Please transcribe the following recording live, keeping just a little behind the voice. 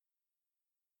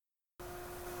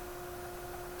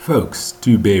Folks,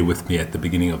 do bear with me at the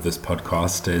beginning of this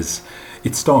podcast as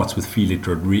it starts with Felix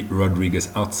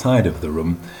Rodriguez outside of the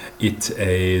room. It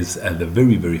is the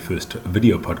very, very first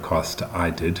video podcast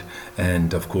I did.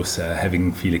 And of course,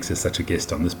 having Felix as such a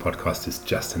guest on this podcast is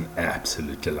just an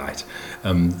absolute delight.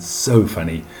 So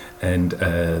funny. And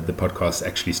the podcast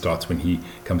actually starts when he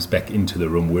comes back into the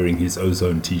room wearing his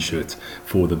Ozone t-shirt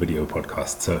for the video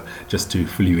podcast. So just to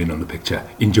fill you in on the picture,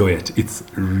 enjoy it. It's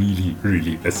really,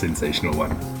 really a sensational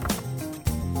one.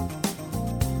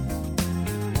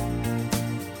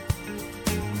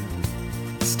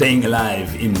 Staying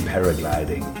Alive in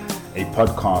Paragliding, a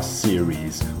podcast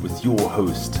series with your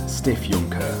host, Steph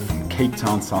Juncker from Cape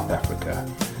Town, South Africa,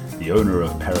 the owner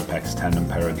of Parapax Tandem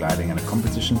Paragliding and a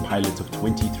competition pilot of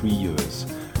 23 years.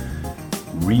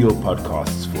 Real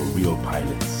podcasts for real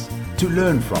pilots, to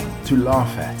learn from, to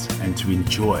laugh at, and to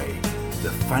enjoy the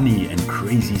funny and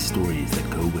crazy stories that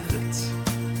go with it.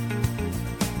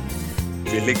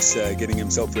 Felix getting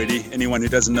himself ready. Anyone who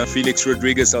doesn't know Felix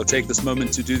Rodriguez, I'll take this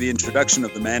moment to do the introduction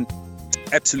of the man.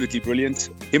 Absolutely brilliant.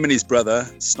 Him and his brother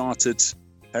started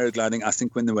paragliding, I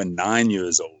think, when they were 9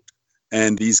 years old.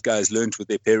 And these guys learned with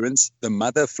their parents. The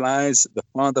mother flies, the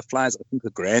father flies, I think the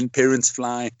grandparents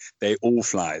fly. They all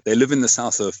fly. They live in the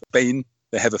south of Spain.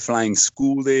 They have a flying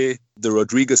school there. The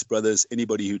Rodriguez brothers,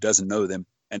 anybody who doesn't know them,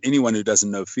 and anyone who doesn't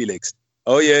know Felix.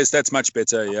 Oh, yes, that's much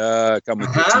better. Yeah, come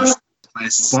with your t-shirt.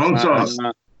 Sponsors.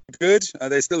 Good. Are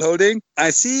they still holding? I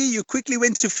see you quickly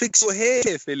went to fix your hair,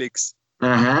 Felix.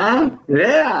 Yeah.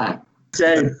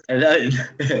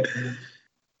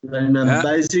 On a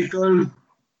bicycle.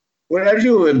 Where are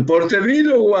you? In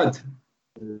Porterville or what?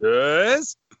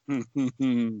 Yes.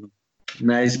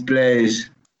 Nice place.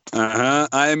 I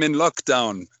am in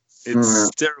lockdown.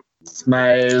 It's terrible. It's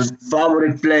my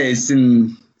favorite place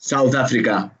in South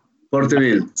Africa,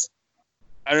 Porterville.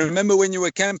 I remember when you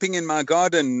were camping in my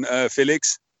garden,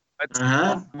 Felix.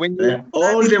 When you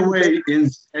all the way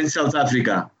in South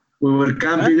Africa. We were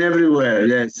camping everywhere,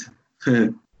 yes.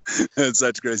 That's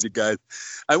such crazy guys.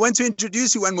 I want to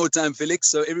introduce you one more time, Felix.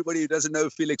 So everybody who doesn't know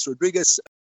Felix Rodriguez,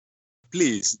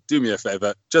 please do me a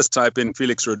favor. Just type in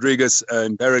Felix Rodriguez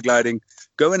and paragliding.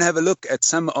 Go and have a look at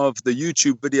some of the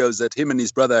YouTube videos that him and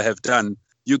his brother have done.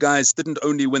 You guys didn't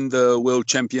only win the World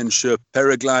Championship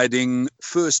paragliding,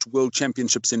 first World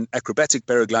Championships in acrobatic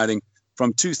paragliding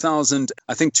from 2000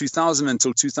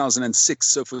 until 2006.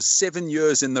 So for 7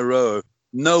 years in a row,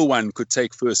 no one could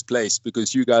take first place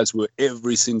because you guys were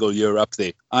every single year up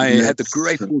there. I had the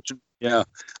great fortune. Yeah.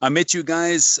 I met you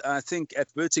guys, I think, at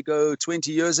Vertigo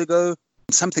 20 years ago,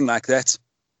 something like that.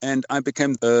 And I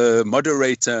became the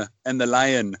moderator and the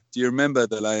lion. Do you remember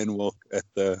the lion walk at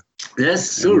the...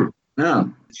 Yes, sure. Yeah,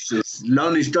 it's a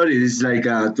long story. It's like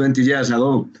 20 years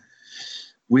ago.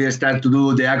 We started to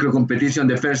do the acro competition.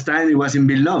 The first time it was in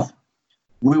Villeneuve.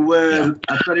 We were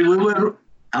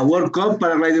a World Cup,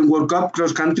 paragliding World Cup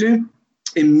cross country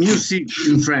in Music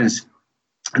in France.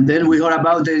 And then we heard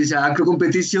about there is an acro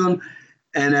competition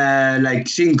and like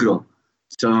synchro.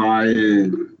 So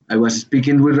I was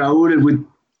speaking with Raul and we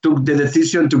took the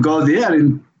decision to go there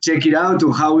and check it out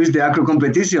to how is the acro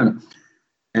competition.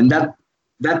 And that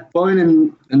point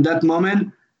in that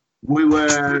moment, we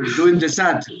were doing the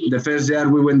SAT. The first year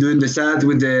we were doing the SAT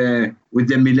with the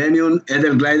Millennium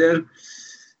Edelglider.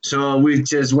 So we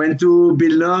just went to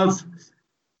Villeneuve.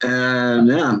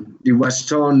 It was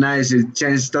so nice. It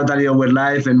changed totally our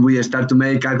life, and we started to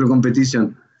make acro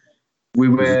competition. We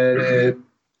were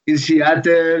in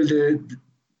Seattle.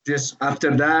 Just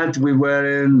after that, we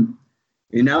were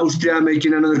in Austria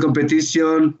making another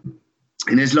competition,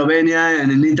 in Slovenia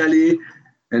and in Italy.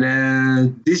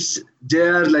 And this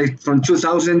year, like from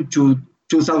 2000 to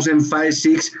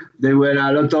 2005-06, there were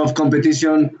a lot of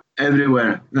competition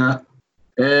everywhere.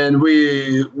 And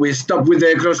we stopped with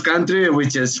the cross country. We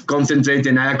just concentrated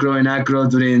in acro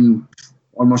during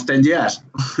almost 10 years.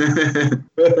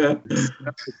 It's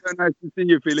so nice to see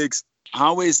you, Felix.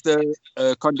 How is the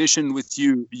condition with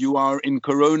you? You are in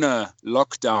Corona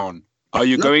lockdown. Are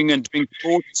you going and doing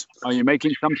sports? Are you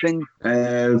making something?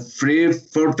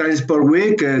 3-4 times per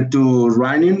week to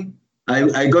running.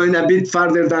 I going a bit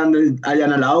farther than I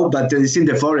am allowed, but it's in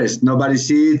the forest. Nobody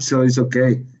sees it, so it's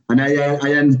okay. And I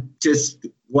am just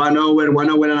 1 hour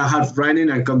and a half running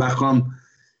and come back home.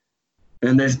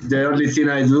 And that's the only thing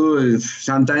I do. Is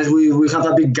sometimes we have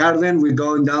a big garden. We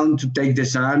go down to take the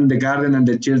sun, the garden, and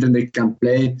the children, they can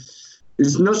play.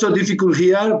 It's not so difficult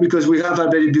here because we have a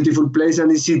very beautiful place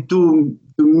and it's easy to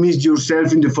miss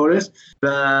yourself in the forest.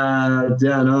 But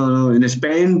yeah, no. In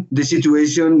Spain, the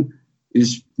situation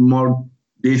is more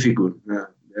difficult.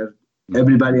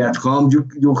 Everybody at home,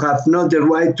 you have not the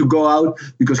right to go out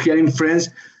because here in France,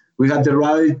 we have the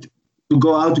right to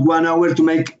go out 1 hour to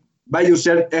make by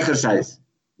yourself exercise.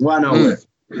 1 hour.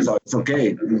 So it's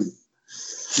okay.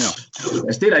 Yeah.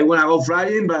 Still, I want to go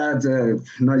flying, but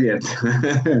not yet.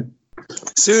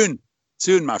 Soon,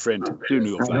 my friend. Soon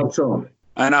you'll fly. I hope so.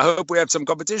 And I hope we have some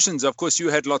competitions. Of course, you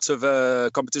had lots of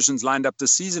competitions lined up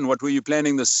this season. What were you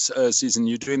planning this season?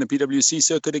 You doing the PwC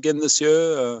circuit again this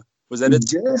year? Was that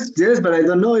it? Yes, but I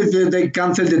don't know if they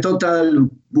cancel the total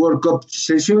World Cup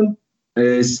session.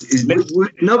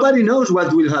 Nobody knows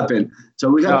what will happen. So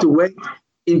we have to wait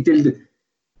until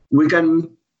we can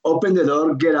open the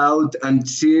door, get out, and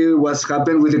see what's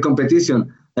happened with the competition.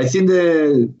 I think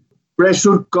the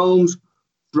pressure comes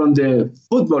from the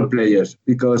football players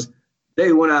because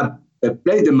they want to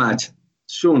play the match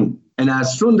soon. And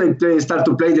as soon as they start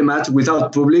to play the match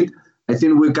without public, I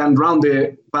think we can round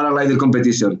the paraglider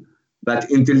competition.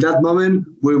 But until that moment,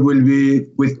 we will be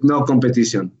with no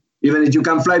competition. Even if you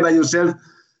can fly by yourself,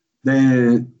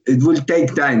 it will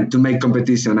take time to make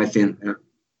competition, I think. Yeah.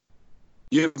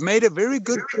 You've made a very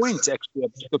good point, actually,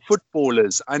 about the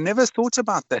footballers. I never thought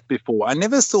about that before. I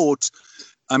never thought...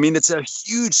 I mean, it's a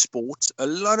huge sport. A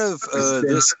lot of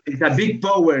It's a big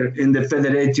power in the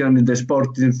federation, in the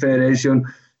sporting federation.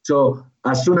 So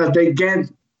as soon as they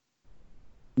get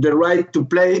the right to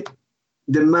play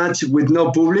the match with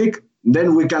no public,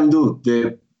 then we can do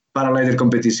the paraglider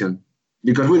competition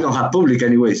because we don't have public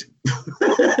anyways.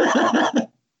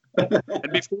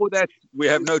 And before that, we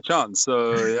have no chance.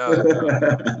 So, yeah.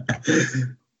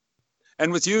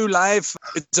 And with you live,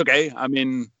 it's okay. I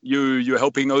mean, you're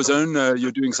helping Ozone.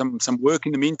 You're doing some work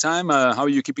in the meantime. How are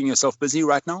you keeping yourself busy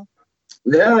right now?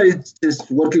 Yeah, it's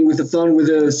just working with Ozone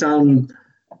with some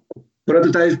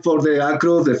prototypes for the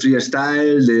acro, the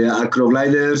freestyle, the acro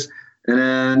gliders.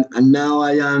 And now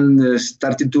I am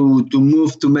starting to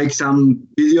move to make some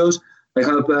videos. I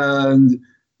hope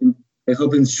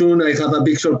soon I have a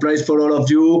big surprise for all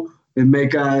of you. We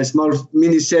make a small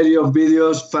mini series of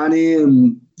videos, funny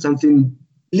and something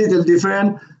little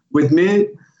different with me.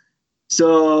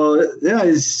 So yeah,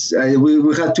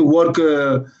 we had to work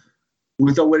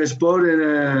with our sport,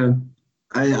 and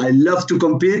I love to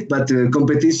compete, but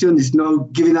competition is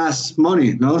not giving us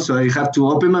money, no. So I have to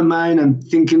open my mind and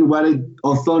thinking what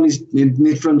Ozone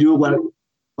needs from you,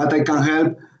 what I can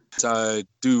help. I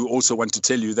do also want to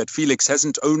tell you that Felix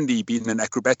hasn't only been an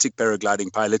acrobatic paragliding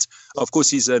pilot. Of course,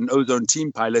 he's an Ozone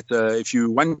team pilot. If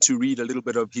you want to read a little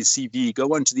bit of his CV,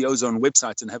 go onto the Ozone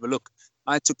website and have a look.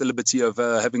 I took the liberty of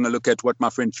having a look at what my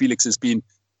friend Felix has been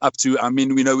up to. I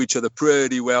mean, we know each other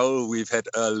pretty well. We've had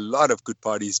a lot of good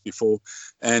parties before.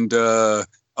 And,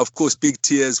 of course, big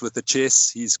tears with the chess.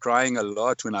 He's crying a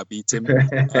lot when I beat him.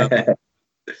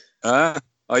 Are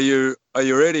you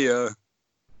ready?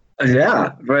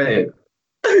 Yeah, right.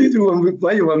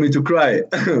 Why you want me to cry?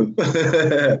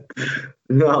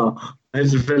 No, I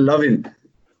just feel loving.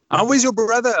 How is your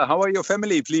brother? How are your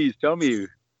family? Please tell me.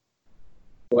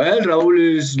 Well, Raúl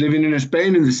is living in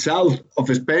Spain, in the south of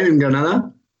Spain, in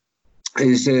Granada.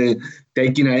 He's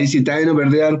taking an easy time over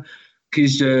there.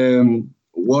 He's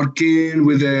working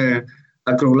with the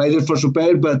acroglider for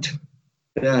Super, but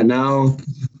yeah, now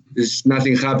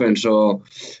nothing happened. So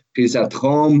he's at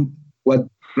home. What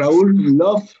Raúl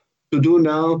loves to do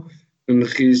now, and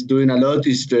he's doing a lot,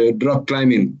 is the rock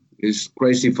climbing. He's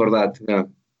crazy for that. Yeah.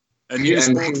 And he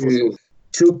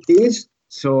 2 kids,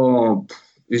 so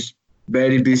he's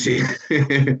very busy.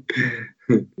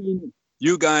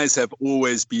 You guys have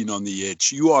always been on the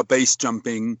edge. You are base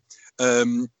jumping.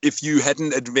 If you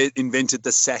hadn't invented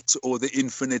the SAT or the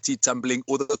infinity tumbling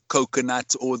or the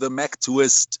coconut or the Mac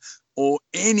twist or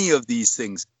any of these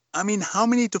things, I mean, how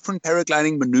many different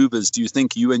paragliding maneuvers do you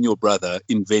think you and your brother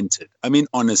invented? I mean,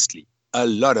 honestly, a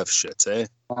lot of shit, eh?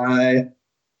 I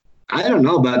don't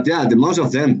know, but yeah, the most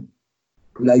of them,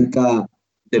 like the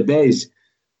base,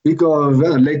 because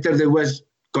later there was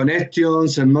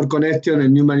connections and more connection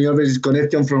and new maneuvers,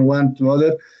 connection from one to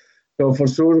other. So for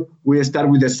sure, we start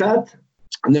with the SAT,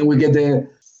 and then we get the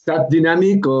SAT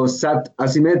dynamic or SAT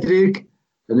asymmetric,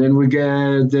 and then we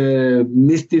get the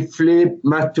Misty flip,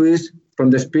 Mac twist from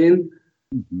the spin,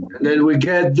 and then we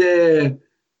get the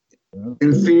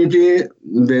infinity.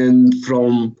 Then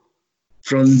from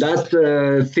that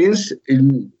things,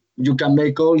 you can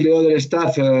make all the other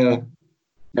stuff.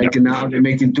 Like now they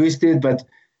make it twisted, but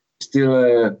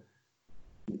still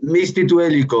Misty to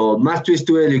helico, Mac twist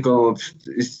to helico.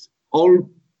 It's all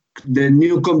the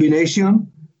new combination.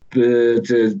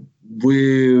 But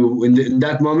in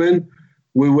that moment,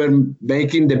 we were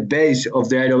making the base of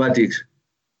the aerobatics.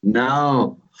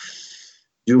 Now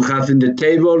you have in the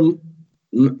table,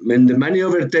 in the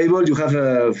maneuver table, you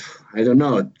have,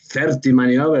 30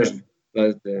 maneuvers.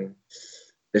 but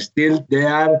still they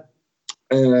are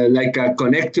like a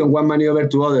connection, one maneuver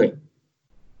to other.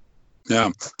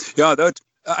 Yeah.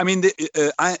 I mean,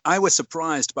 I was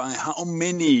surprised by how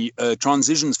many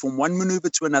transitions from one maneuver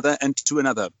to another and to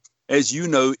another. As you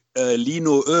know,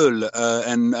 Lino Earl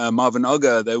and Marvin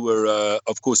Ogger, they were,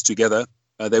 of course, together.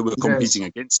 They were competing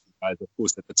against you guys, of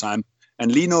course, at the time.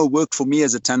 And Lino worked for me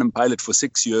as a tandem pilot for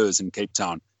 6 years in Cape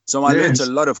Town. So I learned a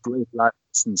lot of great life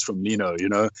lessons from Lino, you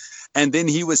know. And then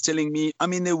he was telling me, I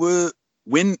mean,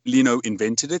 when Lino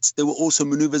invented it, there were also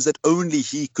maneuvers that only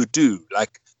he could do.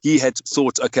 Like he had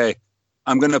thought, okay,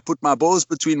 I'm going to put my balls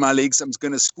between my legs. I'm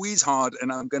going to squeeze hard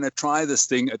and I'm going to try this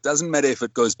thing. It doesn't matter if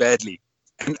it goes badly.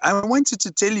 And I wanted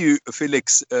to tell you,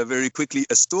 Felix, very quickly,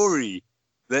 a story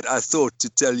that I thought to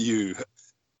tell you.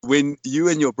 When you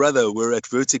and your brother were at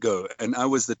Vertigo, and I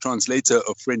was the translator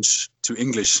of French to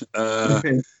English,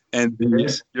 and you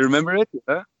remember it?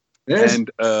 Yes.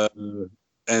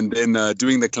 And then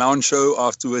doing the clown show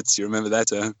afterwards. You remember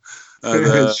that?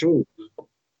 Sure.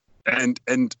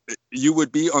 And you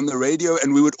would be on the radio,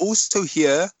 and we would also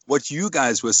hear what you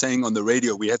guys were saying on the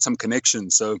radio. We had some connection,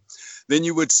 so then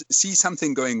you would see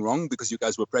something going wrong because you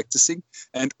guys were practicing,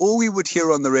 and all we would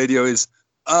hear on the radio is,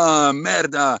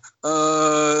 merda,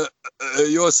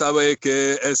 yo sabe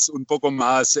que es un poco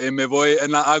más, me voy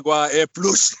en la agua,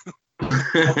 plus.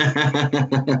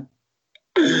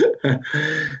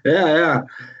 Yeah.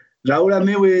 Raúl and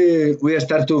me, we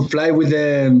start to fly with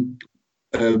the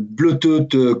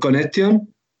Bluetooth connection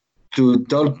to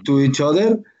talk to each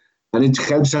other, and it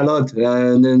helps a lot.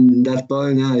 And then that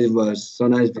point, it was so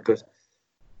nice because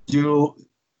you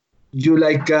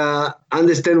like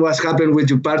understand what's happened with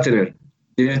your partner.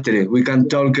 Directly, we can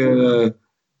talk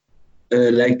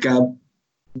like a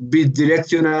bit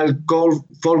directional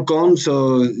Falcon,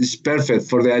 so it's perfect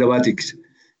for the aerobatics.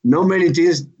 Not many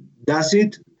teams does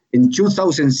it. In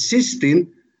 2016,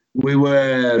 we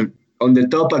were on the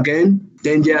top again.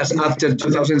 10 years after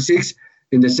 2006,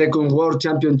 in the second World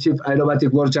Championship,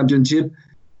 Aerobatic World Championship,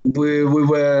 we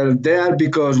were there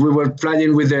because we were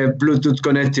flying with a Bluetooth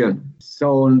connection.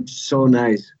 So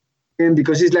nice.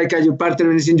 Because it's like your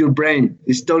partner is in your brain.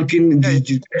 It's talking,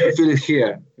 you feel it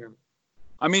here. Yeah.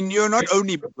 I mean, you're not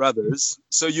only brothers,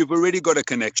 so you've already got a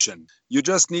connection. You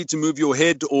just need to move your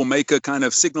head or make a kind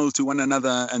of signal to one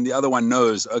another, and the other one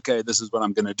knows, okay, this is what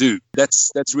I'm going to do.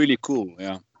 That's really cool,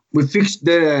 yeah. We fixed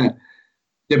the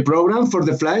program for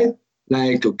the flight.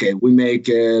 Like, okay, we make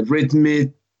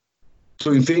rhythmic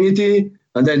to infinity,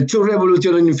 and then 2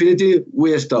 revolution in infinity,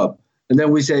 we stop. And then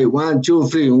we say 1, 2,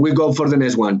 3, and we go for the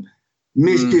next one.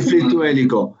 Misty free to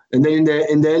helico, and then in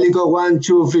the helico 1,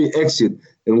 2, 3 exit,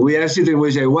 and we exit and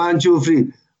we say 1, 2, 3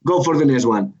 go for the next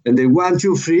one, and then 1,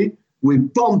 2, 3 we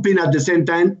pump in at the same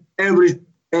time every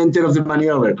enter of the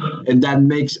maneuver, and that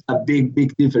makes a big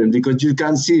difference because you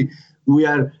can see we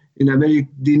are in a very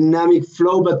dynamic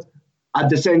flow, but at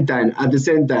the same time, and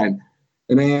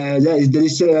there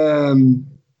is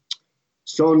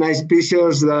so nice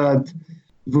pictures that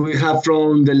we have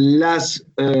from the last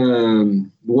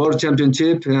World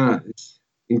Championship. Yeah, it's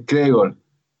incredible.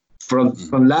 From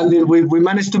landing, we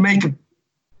managed to make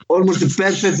almost the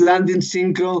perfect landing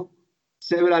synchro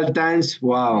several times.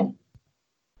 Wow.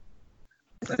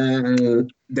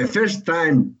 The first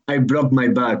time I broke my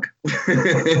back,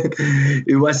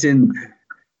 it was in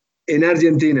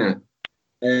Argentina.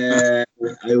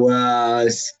 I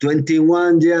was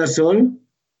 21 years old,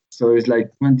 so it's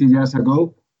like 20 years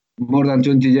ago. More than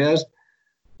 20 years.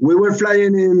 We were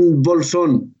flying in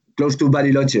Bolsón, close to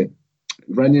Bariloche,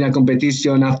 running a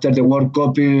competition after the World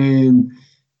Cup in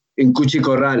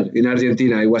Cuchicorral in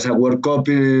Argentina. It was a World Cup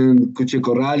in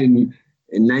Cuchicorral in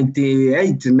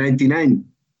 98, 99.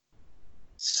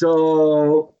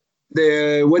 So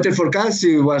the weather forecast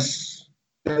was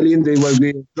telling there will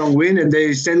be a strong wind, and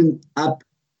they sent up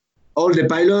all the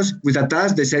pilots with a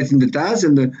task. They set in the task,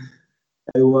 and it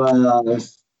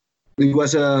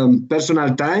was a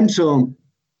personal time, so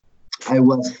I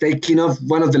was taking off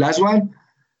one of the last one.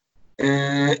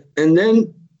 And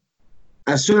then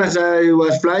as soon as I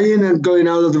was flying and going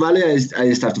out of the valley,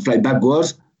 I started to fly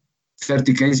backwards,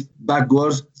 30 k's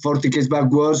backwards, 40 k's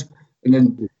backwards, and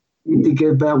then 80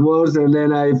 k's backwards, and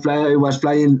then I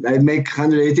make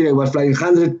 180, I was flying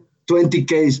 120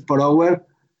 k's per hour.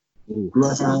 It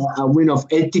was a wind of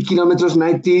 80 kilometers,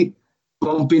 90,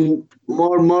 pumping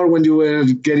more when you were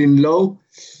getting low.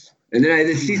 And then I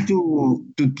decided to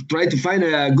try to find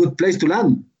a good place to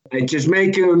land. I just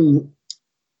make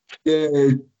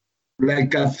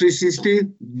like a 360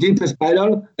 deep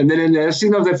spiral, and then in the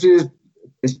exit of the free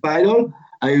spiral,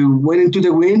 I went into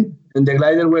the wind, and the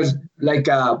glider was like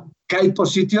a kite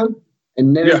position,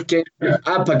 and never came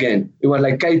up again. It was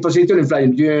like kite position and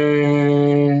flying.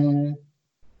 Yeah.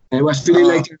 I was feeling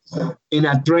like in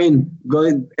a train,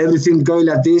 everything going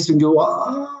like this, and you,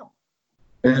 wow.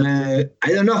 And I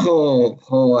don't know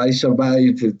how I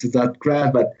survived to that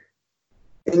crash, but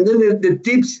and then the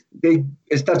tips, they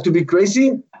start to be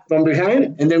crazy from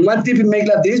behind, and then one tip make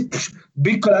like this,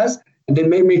 big crash, and they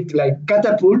made me like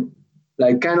catapult,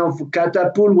 like kind of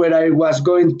catapult where I was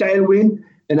going tailwind,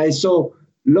 and I saw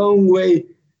long way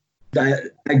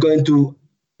that I'm going to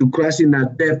crash in a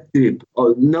depth trip,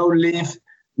 or no lift,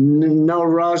 no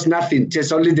rush, nothing,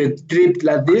 just only the trip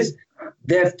like this,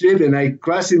 depth trip, and I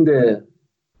crash in the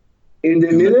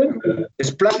middle,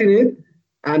 splashing it,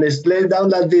 and slide down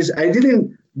like this. I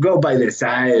didn't go by the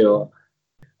side,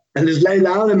 and slide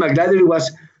down, and my glider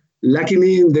was,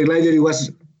 luckily the glider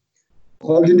was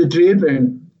holding the trip,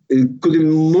 and it couldn't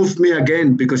move me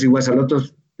again because it was a lot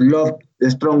of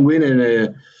strong wind,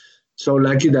 and so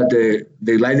lucky that the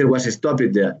glider was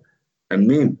stopped there, and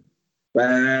me.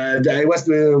 But I was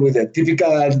with a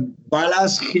typical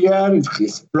ballast here, it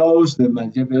explodes, my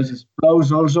GPS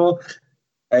explodes also.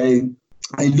 I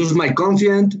lose my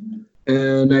confidence,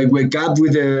 and I wake up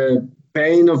with the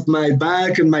pain of my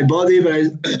back and my body, but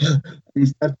I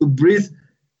start to breathe.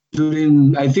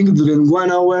 During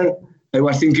 1 hour, I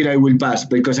was thinking I will pass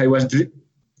because I was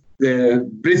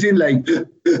breathing like,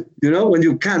 when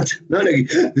you can't. Not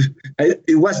like,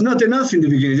 it was not enough in the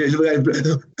beginning.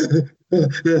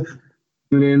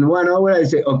 During 1 hour, I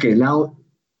say, okay, now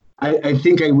I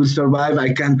think I will survive.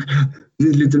 I can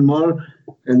do a little more.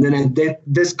 And then I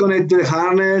disconnect the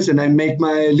harness, and I make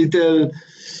my little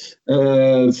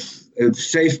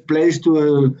safe place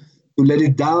to let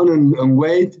it down and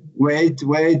wait.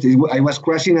 I was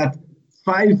crashing at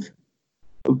 5,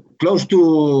 close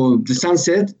to the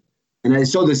sunset, and I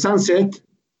saw the sunset.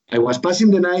 I was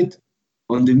passing the night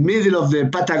on the middle of the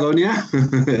Patagonia,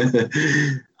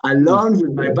 alone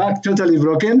with my back totally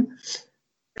broken.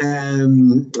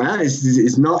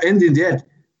 It's not ending yet.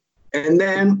 And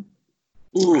then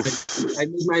I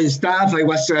made my stuff. I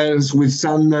was with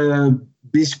some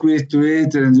biscuits to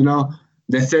eat, and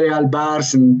the cereal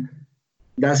bars and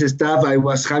that stuff. I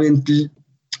was having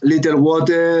little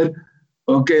water.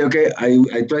 Okay.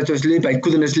 I tried to sleep. I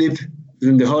couldn't sleep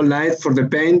during the whole night for the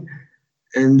pain.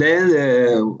 And then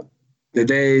the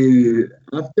day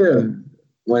after,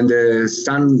 when the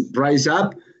sun rise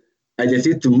up, I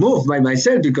decided to move by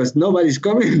myself because nobody's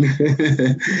coming.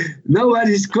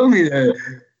 Nobody's coming.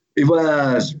 It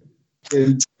was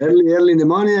early in the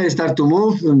morning. I started to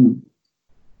move, and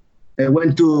I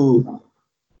went to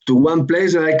one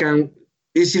place where I can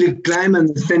easily climb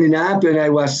and standing up, and I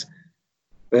was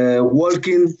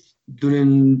walking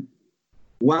during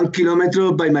 1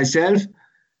 kilometer by myself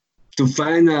to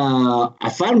find a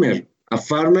farmer,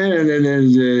 and then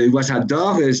it was a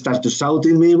dog. It started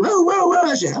shouting me, "Whoa!"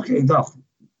 I said, "Okay, dog,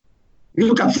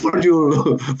 look up for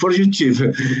your chief."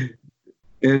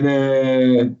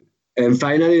 And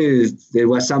finally, there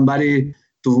was somebody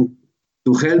to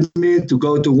help me to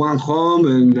go to one home,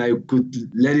 and I could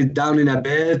let it down in a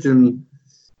bed. And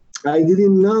I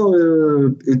didn't know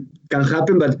it can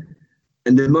happen, but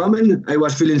in the moment I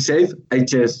was feeling safe. I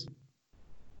just,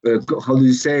 how do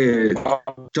you say,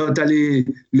 totally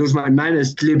lose my mind and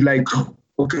sleep like,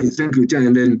 okay, thank you, Jan.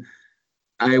 And then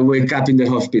I wake up in the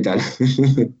hospital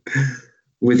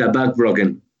with a back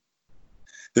broken.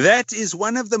 That is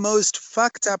one of the most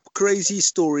fucked up, crazy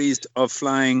stories of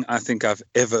flying I think I've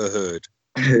ever heard.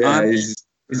 Yeah, it's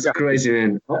crazy,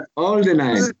 man. All the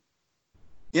night.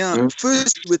 Yeah,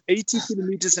 first with 80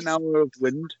 kilometers an hour of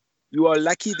wind, you are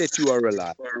lucky that you are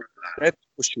alive. That's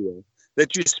for sure.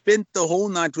 That you spent the whole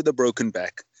night with a broken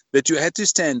back, that you had to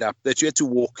stand up, that you had to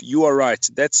walk. You are right.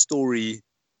 That story,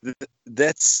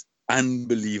 that's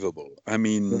unbelievable. I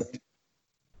mean,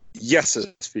 yes,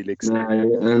 Felix.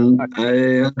 And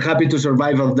I'm happy to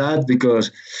survive of that,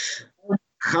 because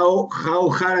how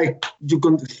hard you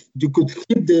could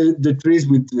hit the trees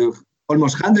with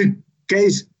almost 100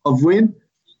 k's of wind.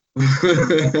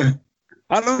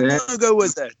 How long ago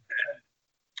was that?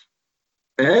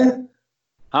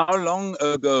 How long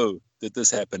ago did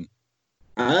this happen?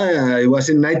 It was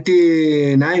in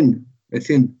 99, I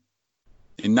think.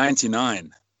 In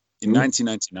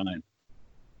 1999.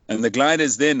 And the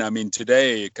gliders then, I mean,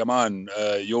 today, come on,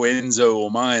 your Enzo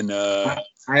or mine.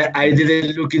 I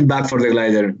didn't looking back for the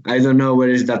glider. I don't know where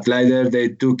is that glider. They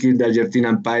took it, the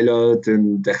Argentinian pilot,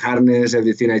 and the harness,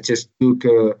 everything. I just took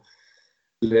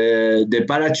the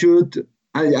parachute.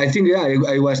 I think,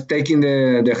 I was taking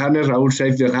the harness. Raúl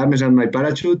saved the harness and my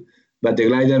parachute, but the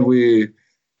glider,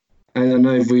 I don't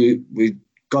know if we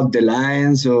cut the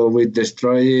lines or we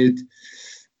destroy it.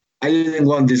 I didn't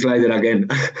want this glider again.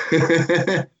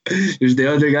 It's the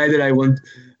other glider I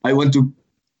want to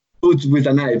put with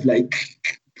a knife, like.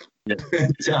 Yeah.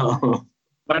 So.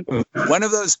 One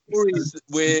of those stories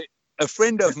where a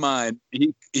friend of mine,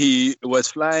 he was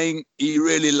flying. He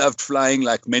really loved flying,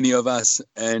 like many of us.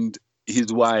 And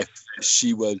his wife,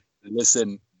 she was,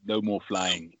 listen, no more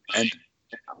flying. And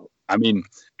I mean,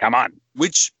 come on,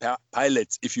 which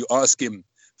pilot, if you ask him,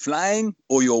 flying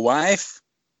or your wife?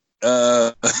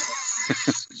 Come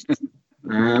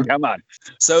on.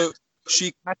 So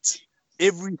she cut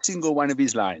every single one of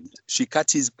his lines. She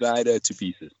cut his glider to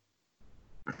pieces.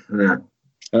 Yeah.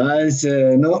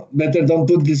 No, better don't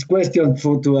put this question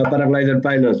to a paraglider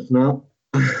pilot, no?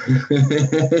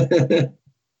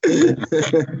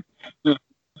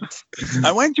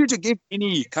 I want you to give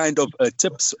any kind of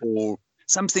tips or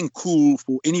something cool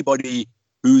for anybody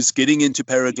who's getting into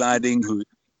paragliding, who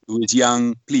is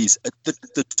young. Please,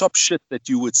 the top shit that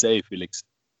you would say, Felix.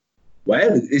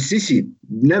 Well, it's easy.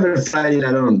 Never fly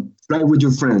alone. Fly with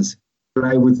your friends.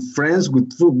 Fly with friends,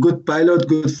 with good pilot,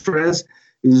 good friends.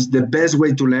 Is the best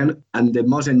way to learn, and the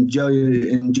most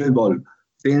enjoyable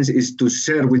things is to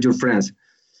share with your friends.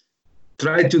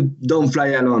 Try to don't fly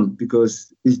alone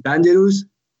because it's dangerous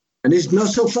and it's not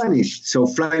so funny. So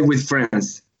fly with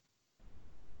friends.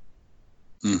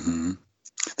 Mm-hmm.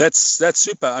 That's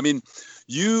super. I mean,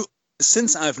 you,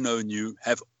 since I've known you,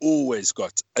 have always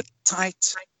got a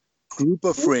tight group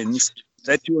of friends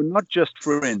that you are not just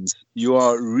friends, you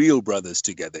are real brothers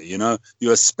together, you know?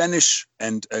 You're a Spanish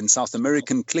and South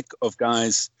American clique of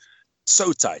guys,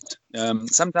 so tight.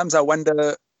 Sometimes I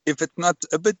wonder if it's not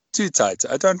a bit too tight.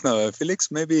 I don't know,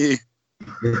 Felix, maybe...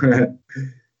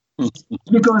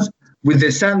 Because with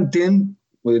the Sun team,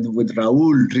 with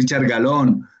Raúl, Richard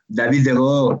Galón, David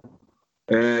Dego,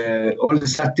 all the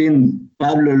Sun team,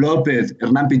 Pablo López,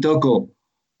 Hernán Pitoco,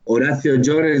 Horacio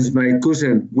Llores, my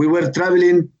cousin, we were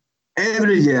traveling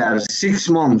every year, 6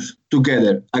 months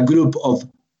together, a group of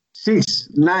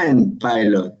 9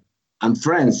 pilots and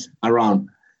friends around.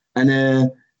 And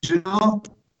you know,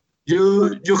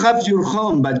 you have your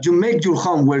home, but you make your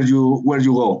home where you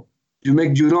go. You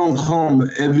make your own home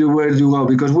everywhere you go,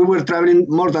 because we were traveling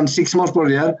more than 6 months per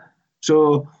year.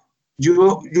 So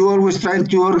you always trying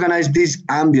to organize this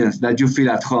ambience that you feel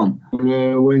at home.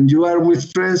 When you are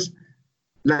with friends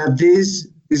like this,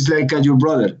 it's like your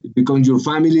brother. It becomes your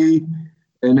family,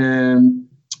 and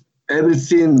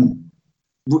everything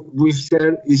we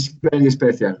share is very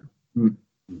special.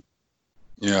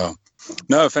 Yeah.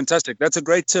 No, fantastic. That's a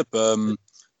great tip. A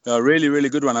really, really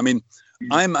good one. I mean,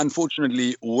 I'm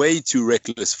unfortunately way too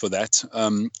reckless for that.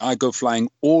 I go flying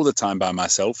all the time by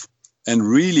myself and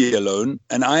really alone.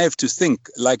 And I have to think,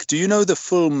 like, do you know the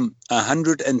film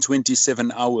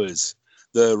 127 Hours?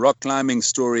 The rock climbing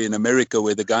story in America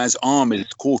where the guy's arm is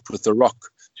caught with the rock.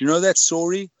 Do you know that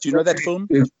story? Do you know that film?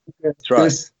 That's right.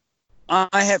 Yes.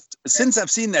 I have, since I've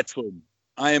seen that film,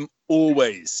 I am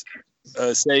always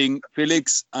saying,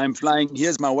 Felix, I'm flying.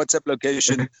 Here's my WhatsApp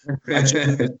location.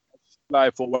 Fly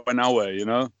for 1 hour, you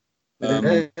know?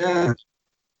 That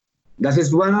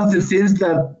is one of the things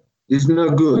that is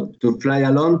not good, to fly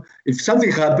alone. If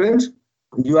something happens,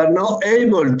 you are not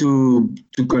able to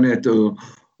connect, or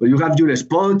you have your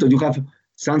spot, or you have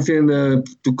something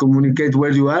to communicate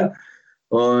where you are,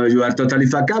 or you are totally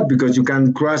fucked up because you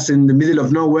can cross in the middle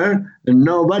of nowhere and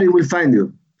nobody will find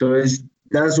you. So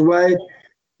that's why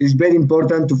it's very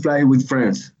important to fly with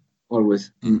friends,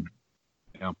 always. Mm.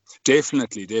 Yeah,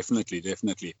 definitely.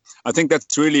 I think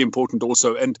that's really important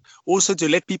also. And also to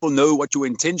let people know what your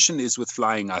intention is with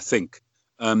flying, I think.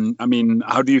 I mean,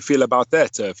 how do you feel about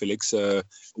that, Felix?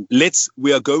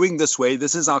 We are going this way.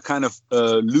 This is our kind of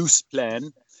loose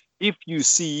plan. If you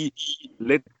see,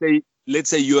 let's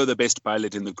say you're the best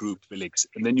pilot in the group, Felix,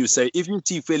 and then you say, if you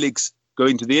see Felix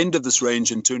going to the end of this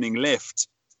range and turning left,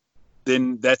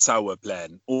 then that's our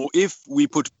plan. Or if we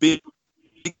put big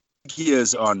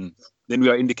gears on, then we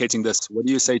are indicating this. What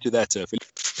do you say to that,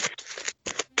 Felix?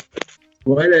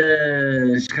 Well,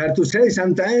 it's hard to say.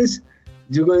 Sometimes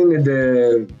you go in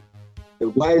the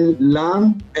wild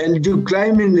land and you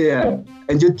climb in there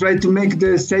and you try to make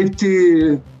the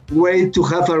safety way to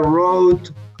have a road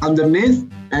underneath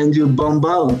and you bomb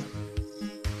out.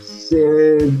 So,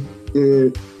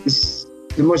 the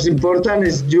most important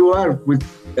is you are with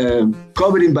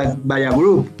covered by a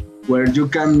group where you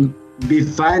can be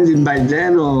finding by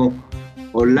them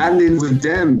or landing with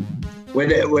them. Well,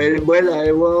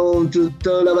 I want to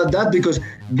talk about that because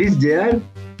this year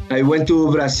I went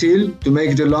to Brazil to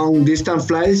make the long distance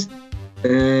flights,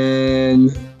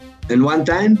 and And one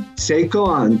time, Seiko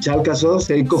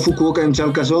Fukuoka and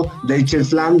Chalcaso, they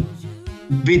just land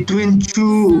between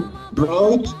two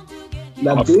roads,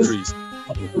 like this,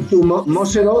 to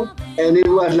Mosero, and it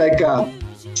was like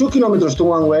 2 kilometers to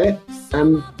one way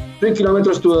and 3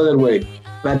 kilometers to the other way.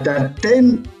 But at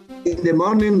 10 in the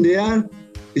morning there,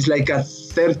 it's like a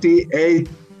 38,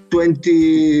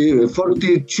 20,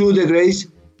 42 degrees,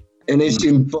 and it's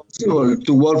impossible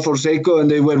to work for Seiko, and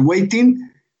they were waiting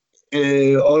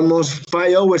almost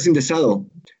 5 hours in the saddle.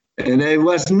 And it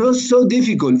was not so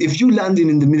difficult. If you landing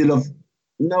in the middle of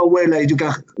nowhere, like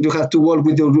you have to work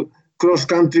with your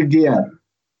cross-country gear,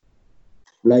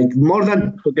 like more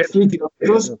than 3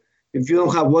 kilometers. If you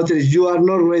don't have water, if you are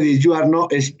not ready, you are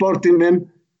not exporting them,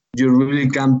 you really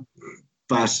can't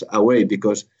pass away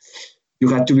because you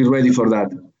have to be ready for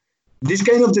that. This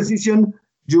kind of decision,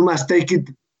 you must take it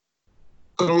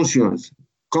conscious.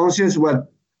 Conscious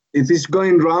what, if it's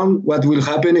going wrong, what will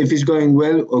happen? If it's going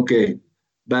well, okay.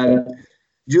 But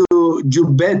you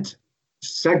bet.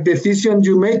 That decision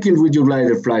you making with your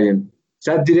glider flying.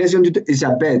 That direction is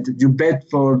a bet. You bet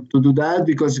to do that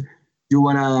because you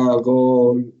wanna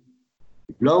go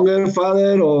longer,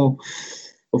 farther, or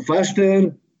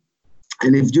faster.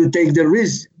 And if you take the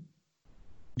risk,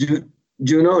 you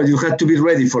know you have to be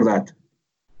ready for that.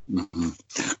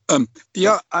 Mm-hmm.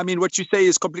 Yeah, I mean, what you say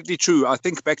is completely true. I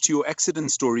think back to your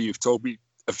accident story you've told me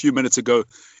a few minutes ago.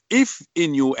 If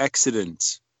in your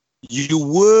accident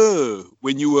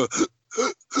when you were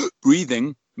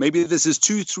breathing, maybe this is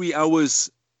 2-3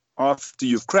 hours after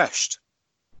you've crashed.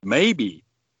 Maybe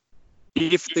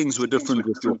if things were different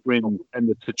with your friend and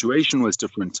the situation was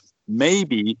different,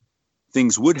 maybe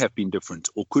things would have been different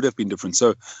or could have been different.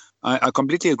 So I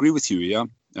completely agree with you. Yeah,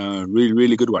 really,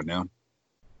 really good one. Yeah.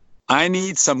 I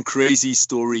need some crazy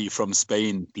story from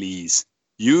Spain, please.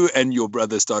 You and your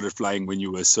brother started flying when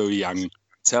you were so young.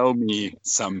 Tell me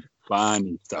some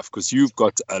funny stuff, because you've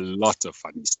got a lot of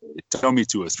funny stories. Tell me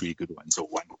 2 or 3 good ones, or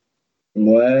one.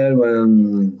 Well,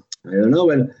 I don't know.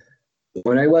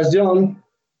 When I was young,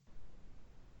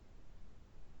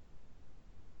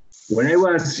 when I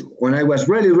was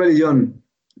really, really young,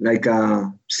 like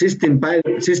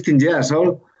 16 years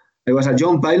old, I was a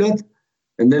young pilot.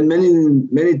 And then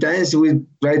many times we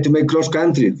tried to make cross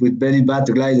country with very bad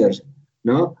gliders,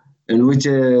 no? And we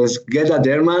just get a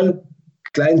thermal,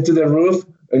 climb to the roof,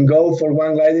 and go for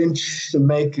one gliding to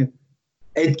make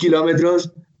 8 kilometers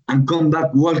and come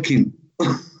back walking.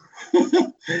 and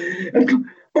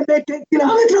make 8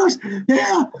 kilometers,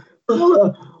 yeah,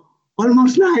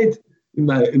 almost night. In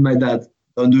my dad,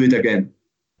 don't do it again.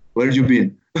 Where have you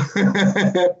been?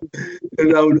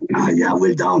 Yeah,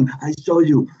 well done. I saw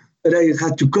you. But I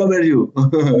had to cover you.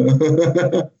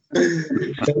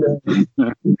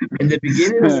 In the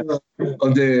beginning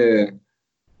of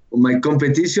my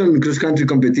competition, cross-country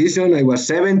competition, I was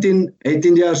 18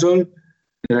 years old,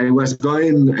 and I was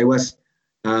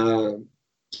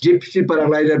gypsy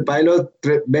paraglider pilot,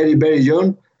 very, very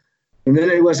young. And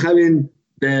then I was having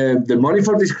the money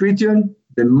for the inscription,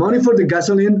 the money for the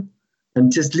gasoline,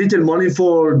 and just little money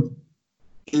for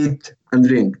eat and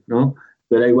drink, no?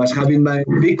 But I was having my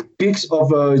big pigs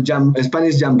of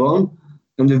Spanish jambon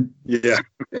and the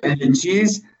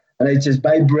cheese, and I just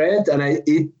buy bread and I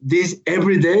eat this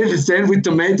every day, the same with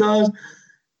tomatoes.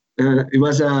 It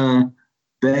was a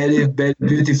very, very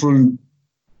beautiful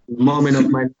moment of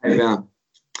my life. Yeah.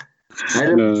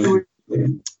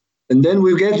 And then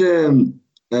we get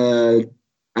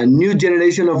a new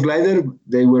generation of glider.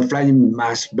 They were flying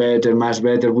much better.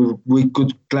 We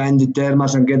could climb the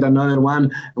thermals and get another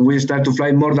one, and we start to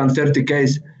fly more than 30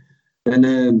 Ks.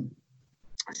 And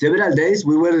several days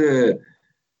we were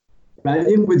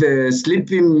flying with a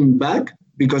sleeping bag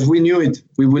because we knew it.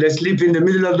 We would sleep in the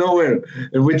middle of nowhere,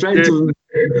 and we tried to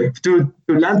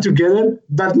land together.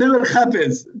 That never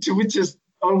happens. We just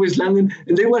always landing,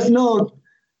 and there was no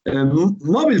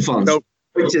mobile phones. Nope.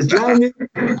 We just landed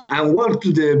and walk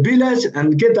to the village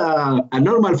and get a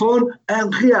normal phone,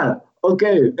 and here,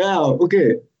 okay, yeah,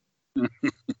 okay.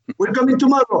 We're coming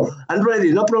tomorrow. I'm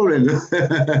ready, no problem.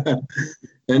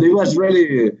 And it was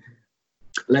really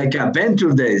like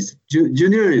adventure days. You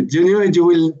knew it. You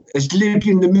will sleep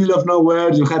in the middle of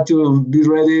nowhere. You had to be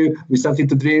ready with something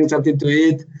to drink, something to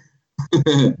eat.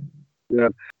 Yeah,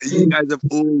 you guys have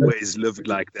always lived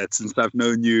like that since I've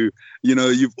known you. You know,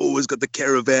 you've always got the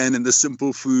caravan and the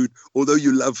simple food. Although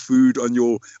you love food, on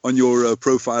your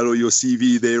profile or your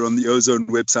CV there on the Ozone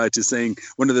website is saying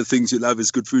one of the things you love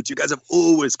is good food. You guys have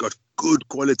always got good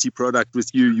quality product with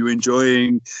you. You're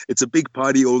enjoying. It's a big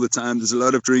party all the time. There's a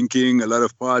lot of drinking, a lot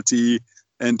of party,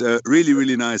 and really,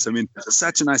 really nice. I mean,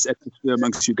 such a nice atmosphere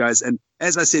amongst you guys. And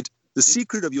as I said, the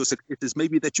secret of your success is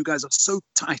maybe that you guys are so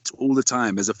tight all the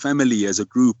time as a family, as a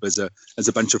group, as a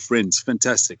bunch of friends.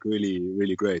 Fantastic. Really,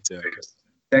 really great.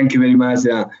 Thank you very much.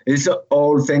 It's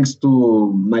all thanks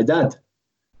to my dad.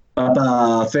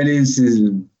 Papa Felix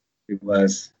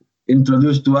was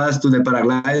introduced to us to the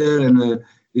paraglider, and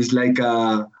it's like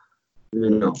el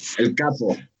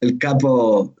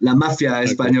capo, la mafia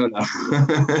española.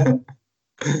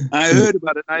 I heard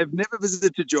about it. I've never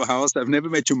visited your house. I've never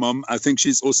met your mom. I think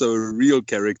she's also a real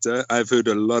character. I've heard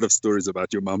a lot of stories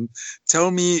about your mom.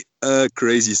 Tell me a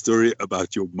crazy story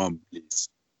about your mom, please.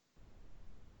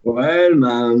 Well,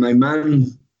 my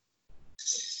mom,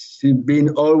 she's been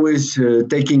always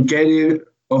taking care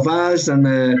of us and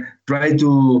try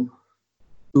to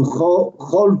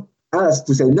hold us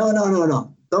to say, no,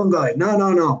 don't go,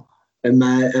 no. And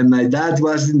my dad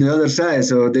was in the other side,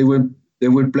 so they were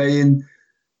playing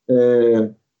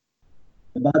the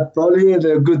bad poly,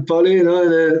 the good poly. You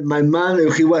know, my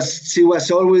mom, she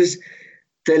was always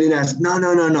telling us,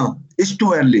 no, it's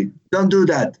too early, don't do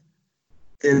that.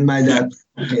 And my dad,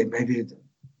 okay, maybe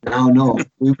no.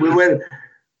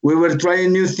 We were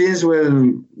trying new things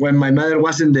when my mother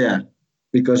wasn't there,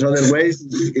 because otherwise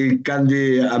it can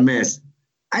be a mess.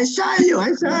 I saw you.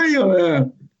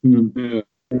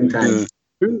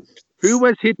 Who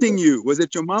was hitting you? Was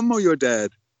it your mom or your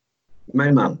dad? My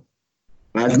mom.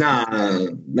 But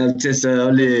not just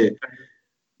only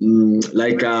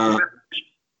like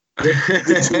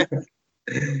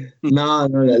no,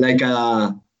 like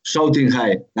shouting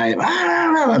high, like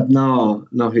no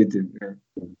hitting.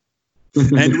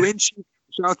 And when she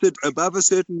shouted above a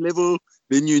certain level,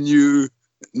 then you knew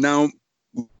now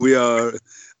we are.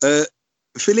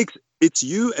 Felix, it's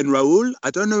you and Raul. I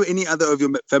don't know any other of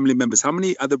your family members. How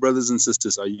many other brothers and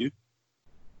sisters are you?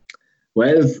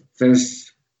 Well,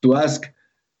 first to ask,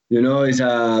 it's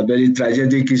a very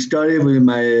tragic story with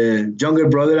my younger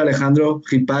brother, Alejandro.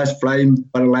 He passed flying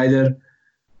paraglider.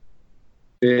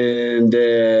 And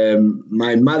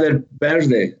my mother's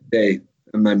birthday day.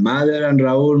 And my mother and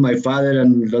Raul, my father,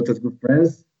 and a lot of good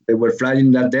friends, they were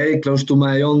flying that day close to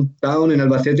my own town in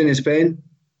Albacete, in Spain.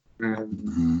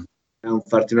 And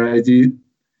unfortunately,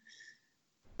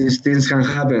 these things can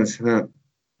happen.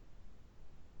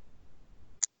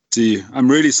 Gee, I'm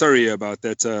really sorry about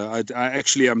that.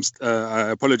 I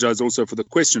apologize also for the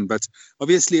question, but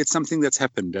obviously it's something that's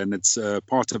happened and it's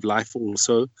part of life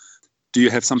also. Do you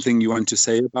have something you want to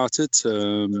say about it?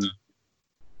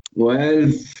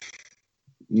 Well,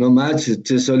 not much.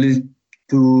 Just only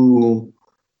to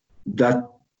that.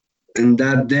 In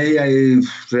that day, I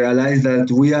realized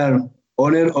that we are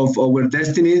owner of our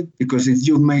destiny, because if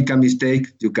you make a mistake,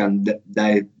 you can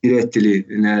die directly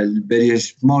in a very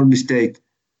small mistake.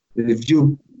 If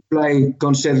you fly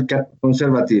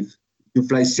conservative, you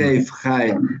fly safe,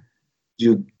 high,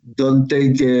 you don't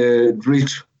take a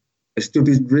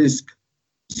stupid risk.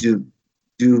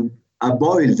 You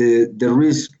avoid the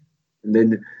risk, and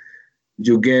then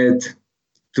you get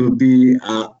to be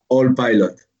an all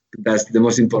pilot. That's the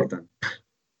most important.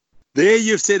 There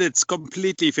you've said it's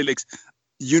completely, Felix.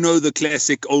 The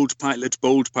classic old pilot,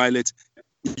 bold pilot.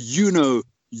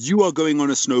 You are going on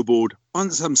a snowboard,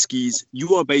 on some skis,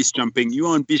 you are base jumping, you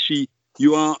are on Bishi,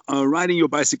 you are riding your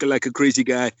bicycle like a crazy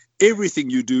guy. Everything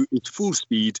you do is full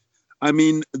speed. I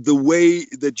mean, the way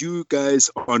that you guys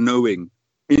are knowing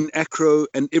in acro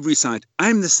and every side,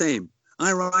 I'm the same.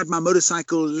 I ride my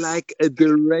motorcycle like a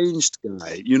deranged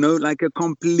guy, like a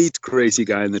complete crazy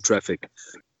guy in the traffic.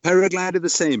 Paraglider the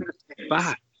same,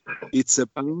 but it's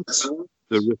about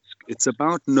the risk. It's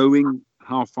about knowing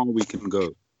how far we can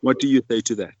go. What do you say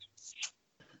to that?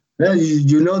 Well,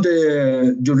 you know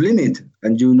your limit,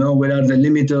 and where are the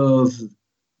limit of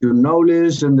your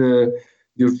knowledge and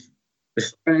your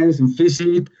strength and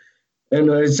physique.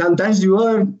 And sometimes you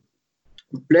are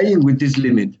playing with this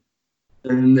limit.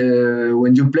 And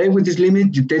when you play with this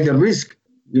limit, you take the risk.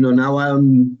 Now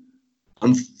I'm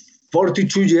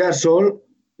 42 years old.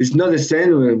 It's not the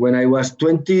same. When I was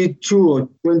 22 or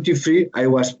 23, I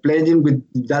was playing with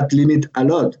that limit a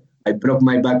lot. I broke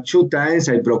my back 2 times.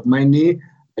 I broke my knee.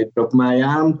 I broke my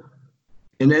arm.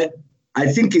 And I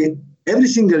think every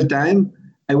single time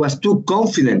I was too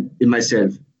confident in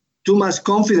myself, too much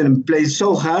confident, and played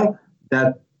so hard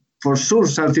that for sure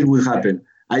something will happen.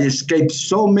 I escaped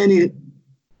so many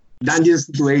dangerous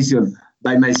situations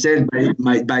by myself, by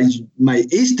my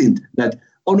instinct that,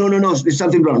 oh, no, there's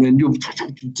something wrong. And you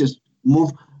just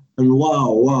move and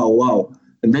wow.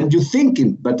 And then you're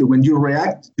thinking, but when you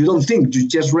react, you don't think, you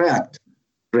just react.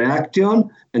 Reaction,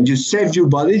 and you save your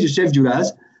body, you save your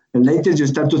ass, and later you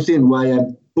start to think why I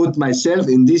put myself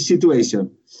in this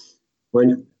situation.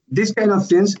 Well, these kind of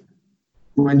things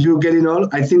when you're getting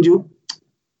old, I think you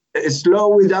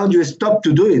slow it down, you stop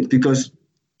to do it because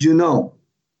you know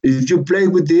if you play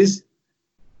with this,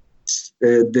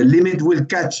 the limit will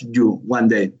catch you one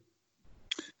day.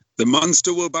 The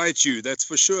monster will bite you, that's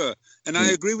for sure. And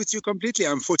I agree with you completely.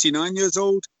 I'm 49 years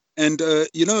old. And,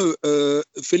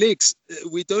 Felix,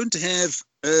 we don't have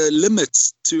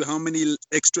limits to how many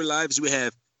extra lives we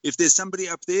have. If there's somebody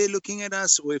up there looking at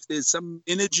us, or if there's some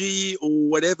energy or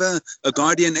whatever, a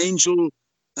guardian angel,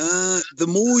 the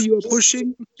more you're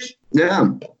pushing.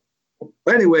 Yeah.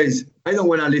 Anyways, I don't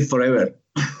want to live forever.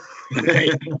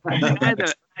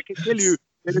 Either. I can tell you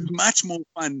that it's much more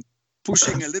fun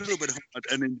pushing a little bit hard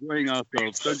and enjoying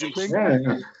ourselves, don't you think?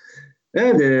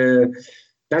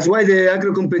 That's why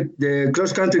the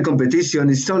cross-country competition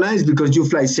is so nice, because you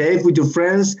fly safe with your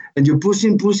friends and you're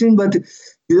pushing, but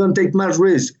you don't take much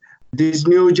risk. This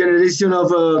new generation of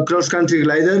cross-country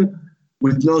glider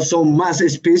with not so much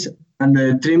speed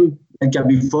and trim like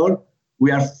before,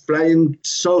 we are flying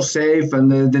so safe, and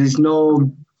there is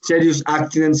no serious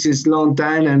accidents since long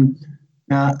time, and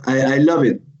I love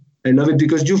it. I love it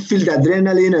because you feel the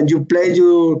adrenaline and you play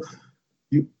your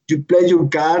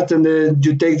card, and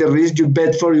you take the risk, you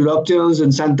bet for your options,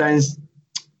 and sometimes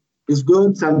it's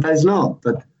good, sometimes no,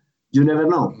 but you never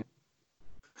know.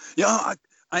 Yeah,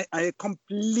 I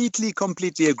completely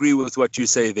agree with what you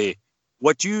say there.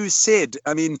 What you said,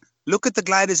 I mean, look at the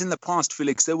gliders in the past,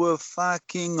 Felix. They were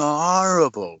fucking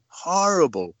horrible,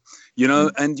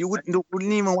 and you wouldn't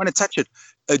even want to touch it.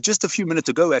 Just a few minutes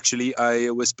ago, actually,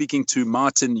 I was speaking to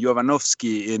Martin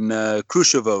Jovanovski in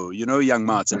Krushevo, young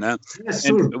Martin. Yes,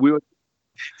 and sure. we were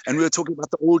talking about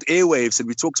the old airwaves, and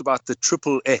we talked about the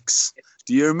Triple X.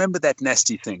 Do you remember that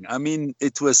nasty thing? I mean,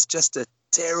 it was just a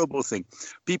terrible thing.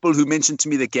 People who mentioned to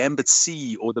me the Gambit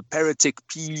C or the Paratek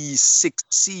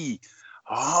P6C,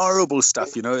 horrible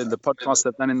stuff, in the podcast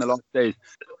I've done in the last days.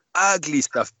 Ugly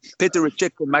stuff. Peter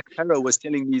Richeko, Mac Farrow was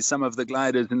telling me some of the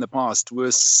gliders in the past were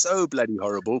so bloody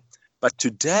horrible. But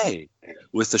today,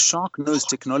 with the shark nose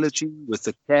technology, with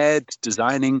the CAD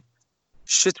designing,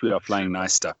 shit, we are flying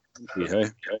nice stuff. Yeah.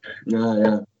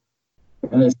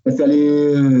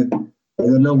 Especially, I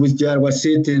don't know which year was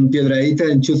it in Piedrahita,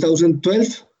 in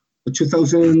 2012 or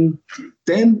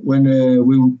 2010, when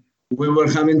we were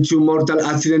having 2 mortal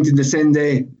accidents in the same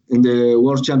day in the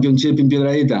World Championship in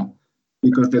Piedrahita.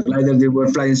 Because the glider, they were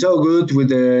flying so good with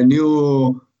the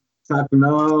new shark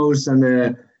nose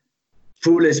and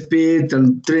full speed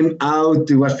and trim out.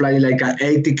 It was flying like at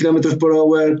 80 kilometers per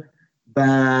hour.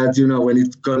 But, when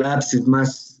it collapsed, it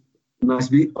must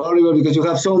be horrible, because you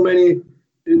have so many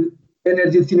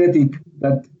energy kinetic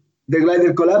that the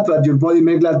glider collapsed, but your body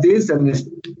makes like this, and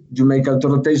you make auto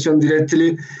rotation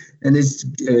directly, and it's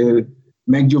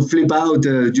make you flip out.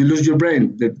 You lose your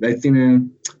brain. I think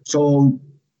so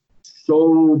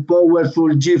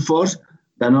powerful G-force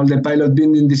that all the pilots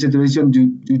being in this situation,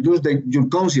 you lose your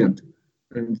conscience.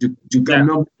 And you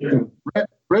cannot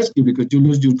rescue because you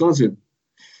lose your conscience.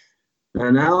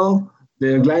 And now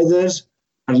the gliders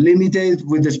are limited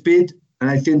with the speed, and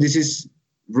I think this is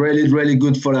really, really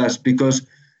good for us, because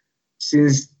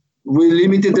since we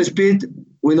limited the speed,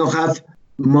 we don't have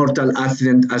mortal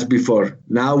accident as before.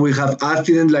 Now we have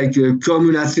accident like a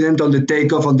common accident on the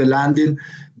takeoff, on the landing,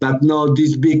 but not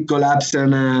this big collapse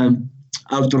and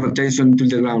auto rotation to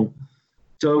the ground.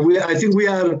 So I think we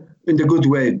are in the good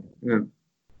way.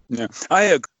 Yeah, I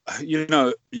agree.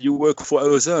 You work for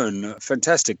Ozone.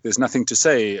 Fantastic. There's nothing to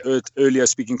say. Earlier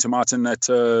speaking to Martin at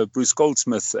Bruce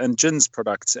Goldsmith and Jin's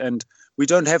products, and we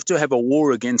don't have to have a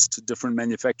war against different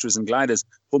manufacturers and gliders.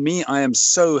 For me, I am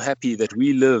so happy that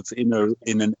we live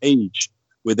in an age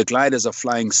where the gliders are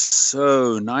flying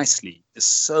so nicely,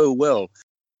 so well.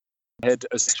 I had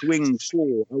a Swing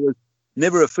 4. I was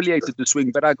never affiliated to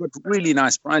Swing, but I got really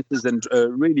nice prices, and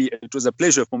really it was a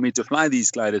pleasure for me to fly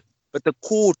these gliders. But the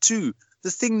Core 2, the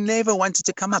thing never wanted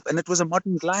to come up, and it was a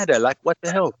modern glider. Like, what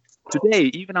the hell? Today,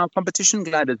 even our competition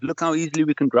gliders, look how easily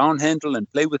we can ground handle and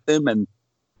play with them, and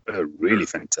really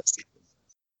fantastic.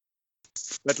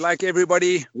 But like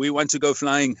everybody, we want to go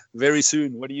flying very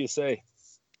soon. What do you say?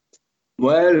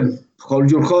 Well,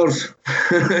 hold your horse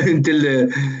until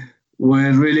we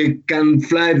really can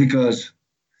fly, because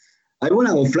I want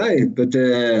to go fly, but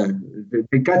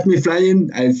they catch me flying.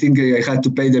 I think I had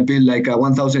to pay the bill like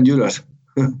 1,000 euros.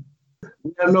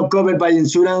 We are not covered by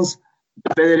insurance.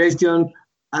 The federation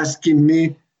asking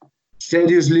me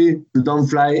seriously to don't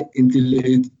fly until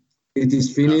it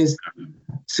is finished.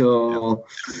 So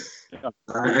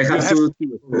I had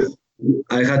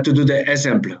to do the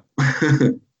example.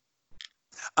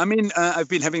 I mean, I've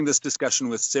been having this discussion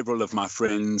with several of my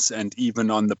friends, and even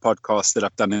on the podcast that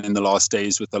I've done in the last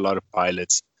days with a lot of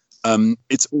pilots.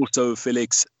 It's also,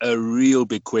 Felix, a real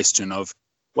big question of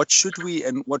what should we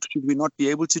and what should we not be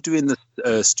able to do in this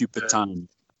stupid time?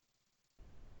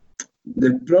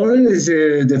 The problem is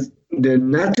the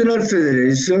National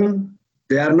Federation,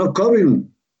 they are not covering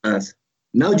us.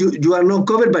 Now you are not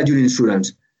covered by your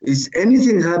insurance. If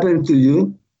anything happens to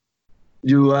you,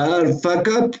 you are fucked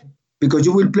up because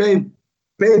you will pay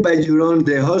by your own,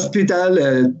 the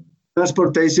hospital,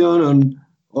 transportation, and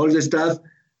all the stuff.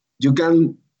 You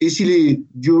can easily,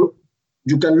 you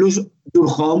can lose your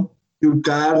home, your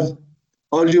car,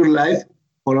 all your life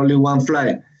for only one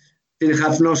flight. It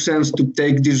has no sense to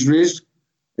take this risk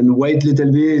and wait a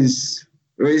little bit.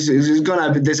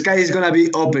 The sky is gonna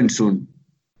be open soon.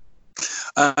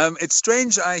 It's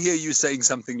strange. I hear you saying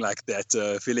something like that,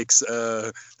 Felix.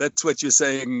 That's what you're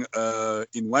saying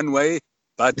in one way,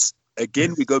 but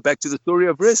again, we go back to the story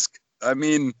of risk. I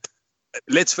mean,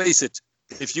 let's face it.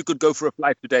 If you could go for a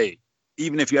flight today,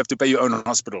 even if you have to pay your own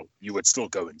hospital, you would still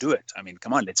go and do it. I mean,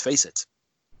 come on, let's face it.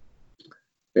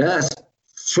 Yes.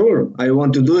 Sure, I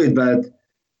want to do it, but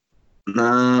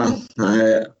I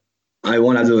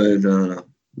want to do it.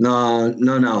 No.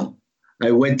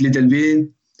 I wait a little bit.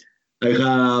 I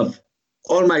have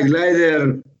all my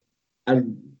glider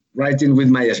writing with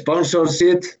my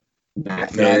sponsorship.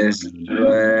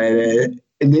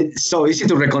 It's so easy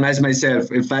to recognize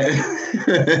myself if I.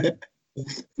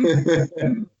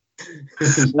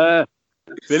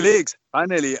 Felix,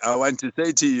 finally, I want to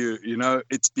say to you,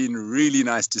 it's been really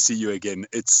nice to see you again.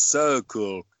 It's so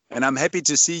cool. And I'm happy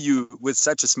to see you with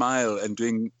such a smile and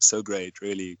doing so great,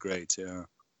 really great. Yeah.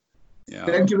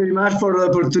 Thank you very much for the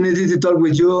opportunity to talk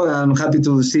with you. I'm happy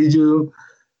to see you.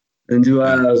 And you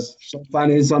are so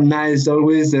funny, so nice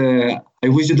always. I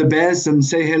wish you the best and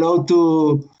say hello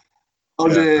to all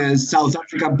the South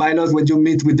African pilots when you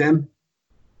meet with them.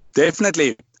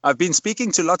 Definitely. I've been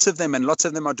speaking to lots of them, and lots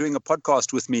of them are doing a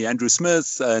podcast with me. Andrew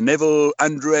Smith, Neville,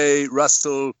 Andre,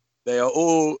 Russell, they are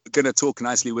all going to talk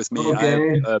nicely with me.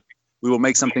 Okay. We will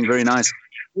make something very nice.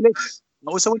 Felix,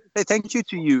 I also want to say thank you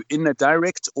to you in a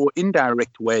direct or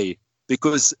indirect way,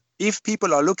 because if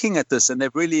people are looking at this and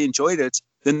they've really enjoyed it,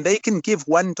 then they can give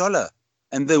 $1.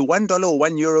 And the $1 or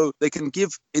 €1 they can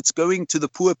give, it's going to the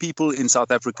poor people in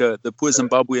South Africa, the poor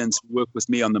Zimbabweans who work with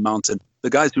me on the mountain, the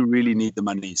guys who really need the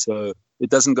money. So it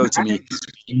doesn't go to me.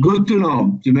 Good to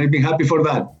know. You make me happy for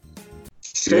that.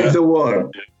 Save the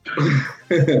war.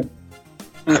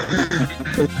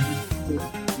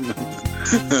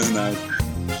 Nice.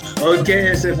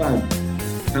 Okay, Stefan.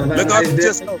 Look after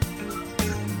yourself.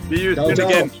 See you soon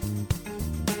again.